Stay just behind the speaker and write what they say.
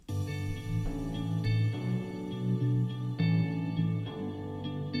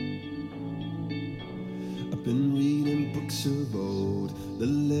I've been reading books of old, the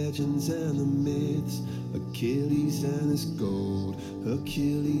legends and the myths, Achilles and his gold,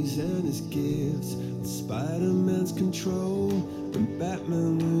 Hercules and his gifts, and Spider-Man's control, and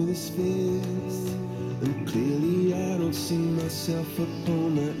Batman with his fist. And clearly I don't see myself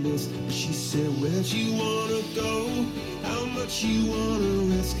upon that list. But she said, where'd you wanna go? How much you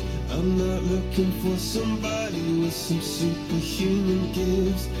wanna risk? I'm not looking for somebody with some superhuman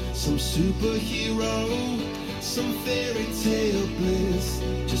gifts, some superhero, some fairy tale bliss.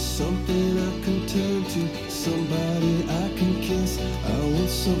 Just something I can turn to, somebody I can kiss. I want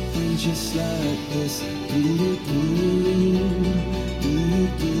something just like this. Do-do-do,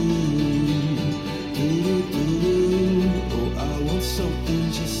 do-do-do. Oh, I want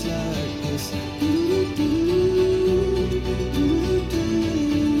something just like this.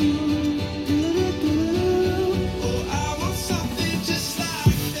 Oh, I want something just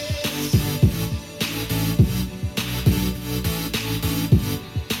like this.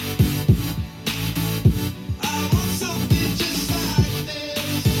 I want something just like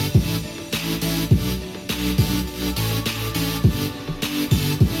this.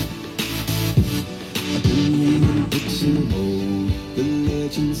 I've been reading books of old, the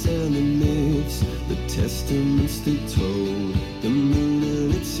legends and the myths, the testaments they told, the moon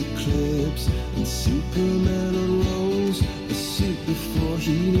and its eclipse, and Superman unrolls the suit before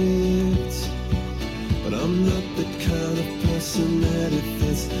he lived. But I'm not the kind of person that it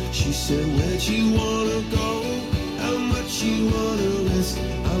fits. She said, where'd you wanna go? How much you wanna risk?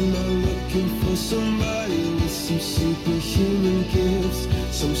 I'm not looking for somebody with some superhuman gifts,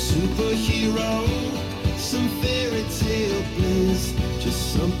 some superhero, some fairy tale bliss.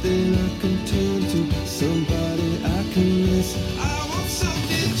 Just something I can turn to, somebody I can miss. I want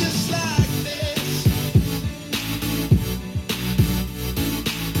something just like this.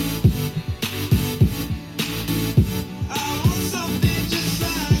 I want something just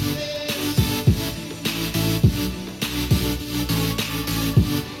like this.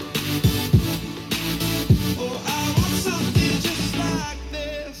 Oh, I want something just like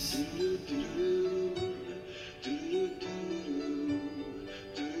this.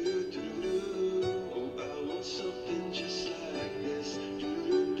 Oh, I want something just like this.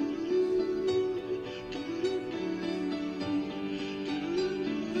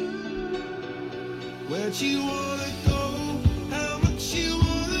 Where'd you wanna